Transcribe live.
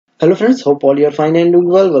Hello friends, hope all you are fine and doing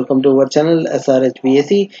well. Welcome to our channel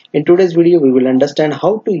SRHVAC. In today's video, we will understand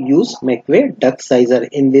how to use MCQUAY Duct Sizer.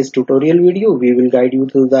 In this tutorial video, we will guide you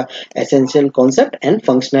through the essential concept and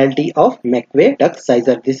functionality of MCQUAY Duct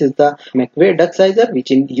Sizer. This is the MCQUAY Duct Sizer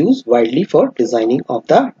which is used widely for designing of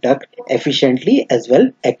the duct efficiently as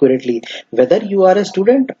well accurately. Whether you are a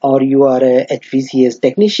student or you are a HVAC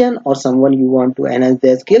technician or someone you want to enhance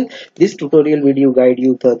their skill, this tutorial video guide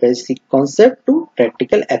you the basic concept to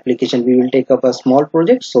practical application. We will take up a small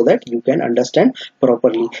project so that you can understand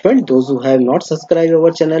properly. Friends, those who have not subscribed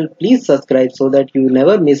our channel, please subscribe so that you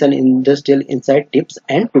never miss an industrial insight tips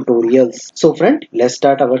and tutorials. So friend, let's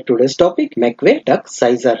start our today's topic, MCQUAY Duct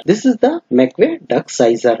Sizer. This is the MCQUAY Duct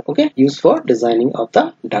Sizer, okay, used for designing of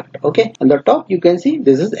the duct. Okay, on the top you can see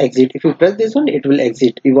this is exit. If you press this one, it will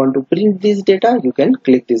exit. You want to print this data, you can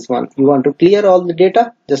click this one. You want to clear all the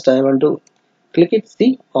data, just I want to click it.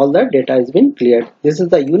 See, all the data has been cleared. This is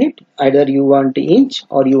the unit. Either you want inch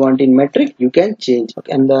or you want in metric, you can change.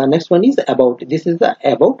 Okay, and the next one is about. This is the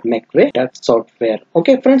about MCQUAY Duct software.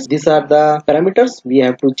 Okay friends, these are the parameters we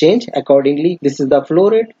have to change accordingly. This is the flow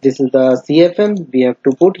rate, this is the CFM. We have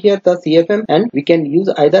to put here the CFM, and we can use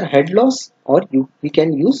either head loss or we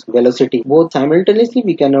can use velocity. Both simultaneously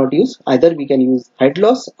we cannot use. Either we can use head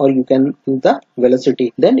loss or you can use the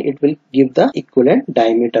velocity. Then it will give the equivalent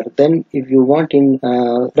diameter. Then if you want in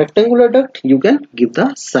rectangular duct, you can give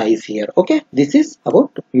the size here. Okay, this is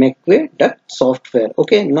about MCQUAY Duct software.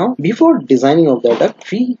 Okay, now before designing of the duct,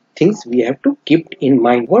 three things we have to keep in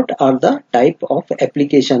mind. What are the type of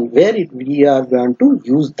application where we are going to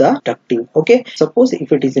use the ducting? Okay, suppose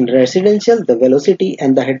if it is in residential, the velocity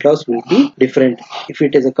and the head loss will be different. If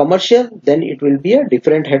it is a commercial, then it will be a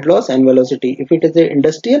different head loss and velocity. If it is a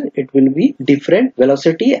industrial, it will be different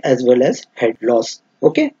velocity as well as head loss.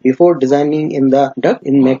 Okay, before designing in the duct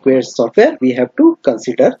in MCQUAY software, we have to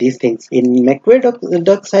consider these things. In MCQUAY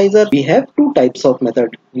Duct Sizer, we have two types of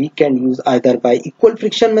method. We can use either by equal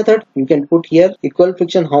friction method. You can put here equal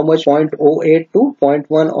friction, how much, 0.08 to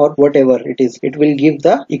 0.1 or whatever it is. It will give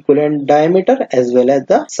the equivalent diameter as well as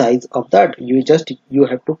the size of that. You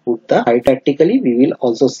have to put the height. Practically we will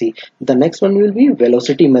also see. The next one will be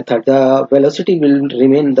velocity method. The velocity will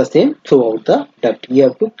remain the same throughout the duct. You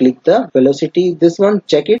have to click the velocity, this one,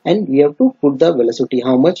 check it, and we have to put the velocity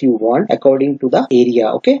how much you want according to the area.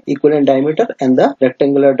 Okay, equivalent diameter and the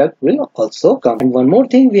rectangular duct will also come. And one more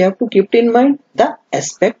thing we have to keep in mind, the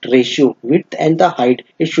aspect ratio, width and the height.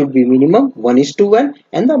 It should be minimum 1:1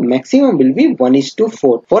 and the maximum will be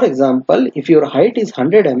 1:4. For example, if your height is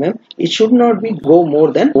 100 mm, it should not be go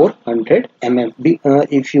more than 400 mm.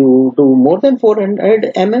 If you do more than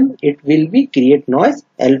 400 mm, it will be create noise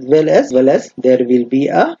as well as there will be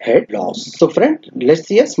a head loss. So friend, let's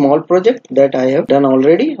see a small project that I have done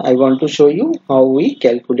already. I want to show you how we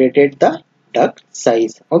calculated the duct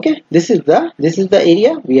size. Okay, this is the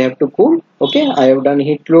area we have to cool. Okay, I have done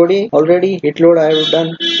heat loading already. Heat load I have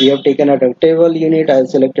done. We have taken a ductable unit. I have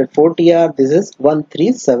selected 4TR. This is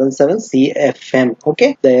 1377 CFM.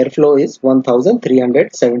 Okay, the airflow is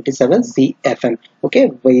 1377 CFM.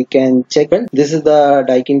 Okay, we can check. This is the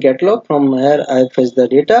Daikin catalog. From here I fetch the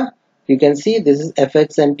data. You can see this is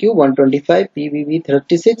FXNQ 125, PVV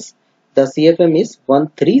 36. The CFM is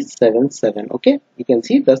 1377. Okay, you can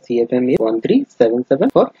see the CFM is 1377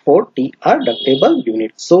 for 4TR ductable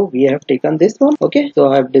unit. So we have taken this one. Okay, so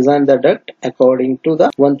I have designed the duct according to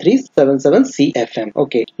the 1377 CFM.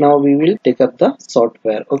 Okay, now we will take up the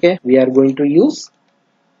software. Okay, we are going to use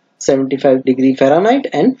 75° Fahrenheit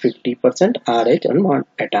and 50% RH on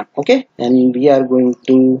atom. Okay, and we are going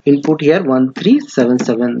to input here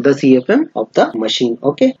 1377, the CFM of the machine.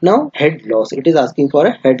 Okay, now head loss. It is asking for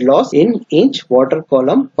a head loss in inch water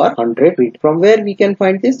column per 100 feet. From where we can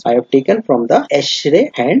find this? I have taken from the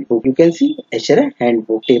HVAC handbook. You can see HVAC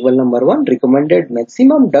handbook, table number 1, recommended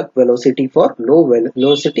maximum duct velocity for low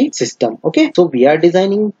velocity system. Okay, so we are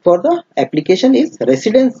designing for the application is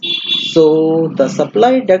residence. So the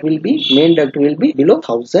supply duct main duct will be below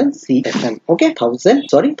 1000 CFM. Okay, 1000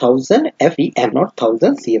 FPM, not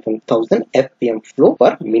 1000 CFM, 1000 FPM flow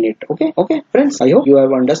per minute. Okay friends, I hope you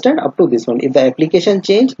have understand up to this one. If the application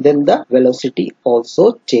change, then the velocity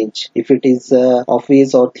also change. If it is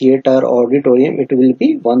office or theater or auditorium, it will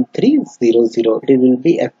be 1300. It will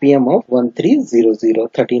be FPM of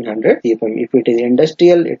 1300, 1300 CFM. If it is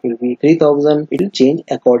industrial, it will be 3000. It will change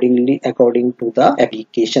according to the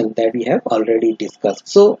application that we have already discussed.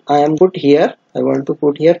 So I want to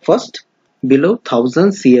put here first below 1000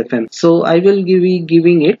 CFM. So I will be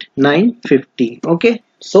giving it 950. Okay,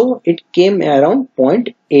 so it came around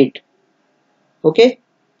 0.8. Okay,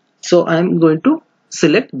 so I am going to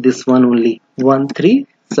select this one only, 13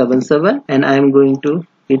 0.77 and I am going to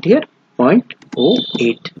hit here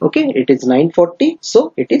 0.08. okay, it is 940,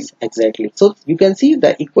 so it is exactly. So you can see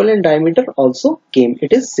the equivalent diameter also came.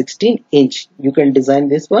 It is 16 inch. You can design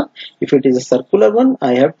this one. If it is a circular one,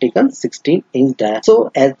 I have taken 16 inch diameter.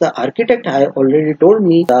 So as the architect, I already told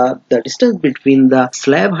me the distance between the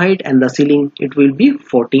slab height and the ceiling, it will be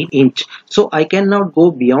 14 inch. So I cannot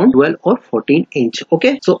go beyond 12 or 14 inch.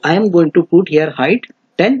 Okay, so I am going to put here height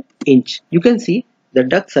 10 inch. You can see the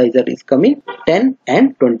duct sizer is coming 10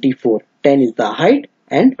 and 24. 10 is the height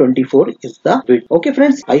and 24 is the width. Okay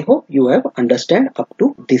friends, I hope you have understand up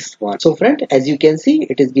to this one. So friend, as you can see,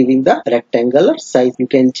 it is giving the rectangular size. You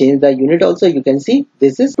can change the unit also. You can see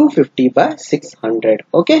this is 250 by 600.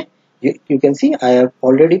 Okay, you can see I have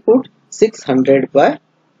already put 600 by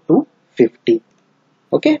 250.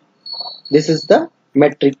 Okay, this is the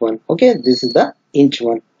metric one. Okay, this is the inch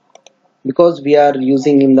one. Because we are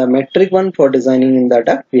using in the metric one for designing in the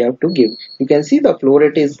duct, we have to give. You can see the flow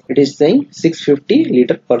rate is, it is saying 650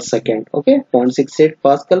 liter per second. Okay, 0.68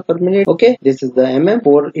 pascal per minute. Okay, this is the mm.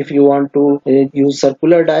 For if you want to use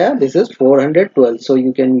circular dia, this is 412. So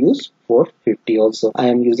you can use 450 also. I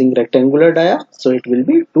am using rectangular dia, so it will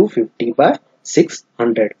be 250 by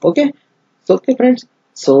 600. Okay, so okay friends.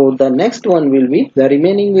 So the next one will be, the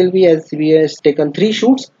remaining will be, as we have taken 3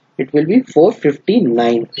 shoots, it will be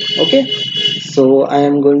 459. Okay, so I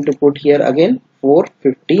am going to put here again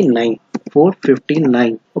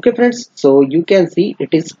 459. Okay friends, so you can see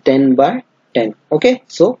it is 10 by 10. Okay,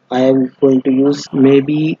 so I am going to use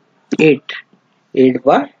maybe 8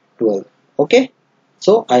 by 12. Okay,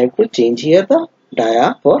 so I have to change here the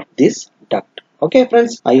dia for this duct. Okay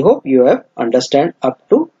friends, I hope you have understand up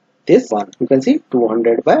to this one. You can see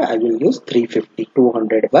 200 by, I will use 350.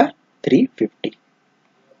 200 by 350.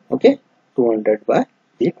 Okay, 200 by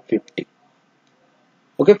 350.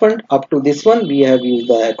 Okay friend, up to this one we have used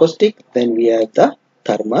the acoustic, then we have the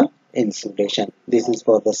thermal insulation. This is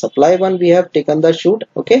for the supply one, we have taken the shoot.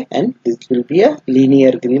 Okay, and this will be a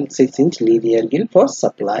linear grill, 6-inch linear grill for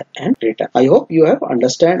supply and return. I hope you have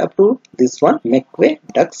understand up to this one, MCQUAY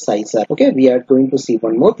Duct Sizer. Okay, we are going to see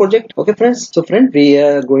one more project. Okay friends, so friend, we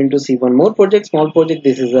are going to see one more project, small project.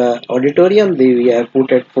 This is a auditorium. We have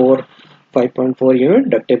put it for 5.4 unit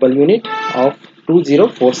ductable unit of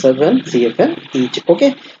 2047 CFM each.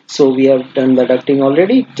 Okay, so we have done the ducting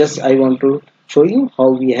already. Just I want to show you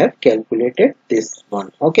how we have calculated this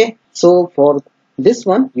one. Okay, so for this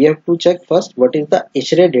one we have to check first what is the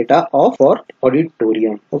X-ray data of our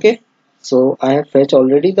auditorium. Okay, so I have fetched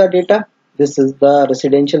already the data. This is the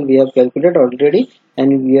residential we have calculated already,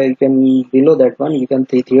 and you can below that one you can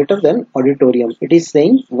see theater, then auditorium. It is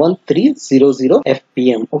saying 1300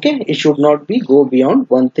 fpm. Okay, it should not be go beyond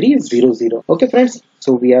 1300. Okay friends,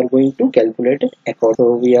 so we are going to calculate it accordingly.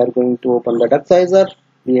 So we are going to open the duct sizer.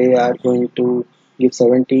 We are going to give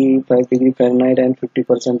 75 degree Fahrenheit and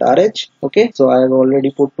 50% RH. Okay, so I have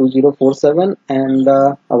already put 2047, and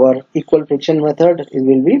our equal friction method, it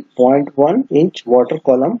will be 0.1 inch water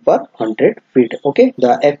column per 100 feet. Okay,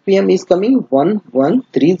 the FPM is coming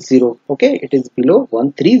 1130. Okay, it is below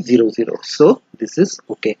 1300. So this is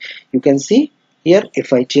okay. You can see here,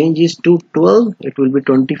 if I change this to 12, it will be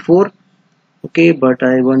 24. Okay, but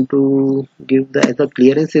I want to give the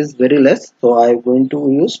clearance is very less, so I am going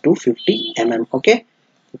to use 250 mm. Okay,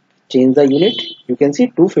 change the unit. You can see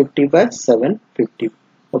 250 by 750.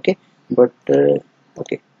 Okay, but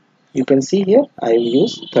okay, you can see here I will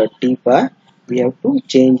use 30 by. We have to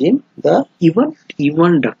change in the even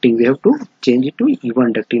ducting. We have to change it to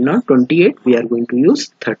even ducting. Now 28, we are going to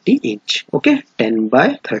use 30 inch. Okay, 10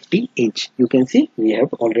 by 30 inch. You can see we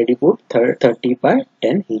have already put 30 by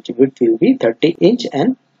 10 inch. Width will be 30 inch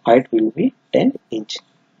and height will be 10 inch.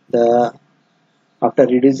 After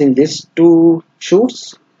reducing these two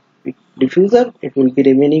shoots, diffuser, it will be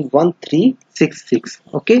remaining 1366.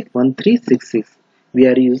 Okay, 1366. We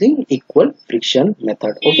are using equal friction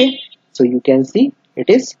method. Okay, so you can see it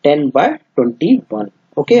is 10 by 21.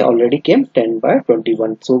 Okay, already came 10 by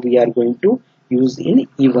 21. So we are going to use in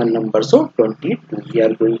even number. So 22. We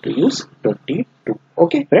are going to use 22.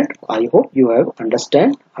 Okay, friend. I hope you have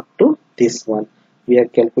understand up to this one. We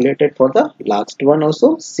have calculated for the last one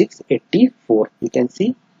also 684. You can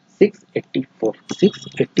see 684.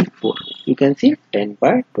 You can see 10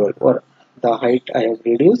 by 12, or the height I have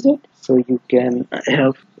reduced it, so you can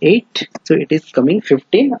have 8, so it is coming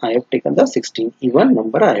 15. I have taken the 16, even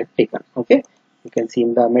number I have taken. Okay, you can see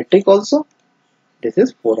in the metric also, this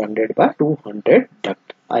is 400 by 200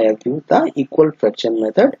 duct. I have used the equal fraction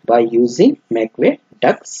method by using MCQUAY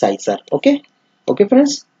Duct Sizer. Okay, okay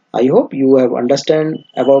friends, I hope you have understand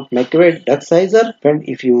about MCQUAY Duct Sizer. Friend,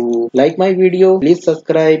 if you like my video, please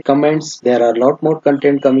subscribe, comments. There are a lot more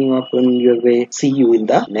content coming up in your way. See you in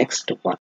the next one.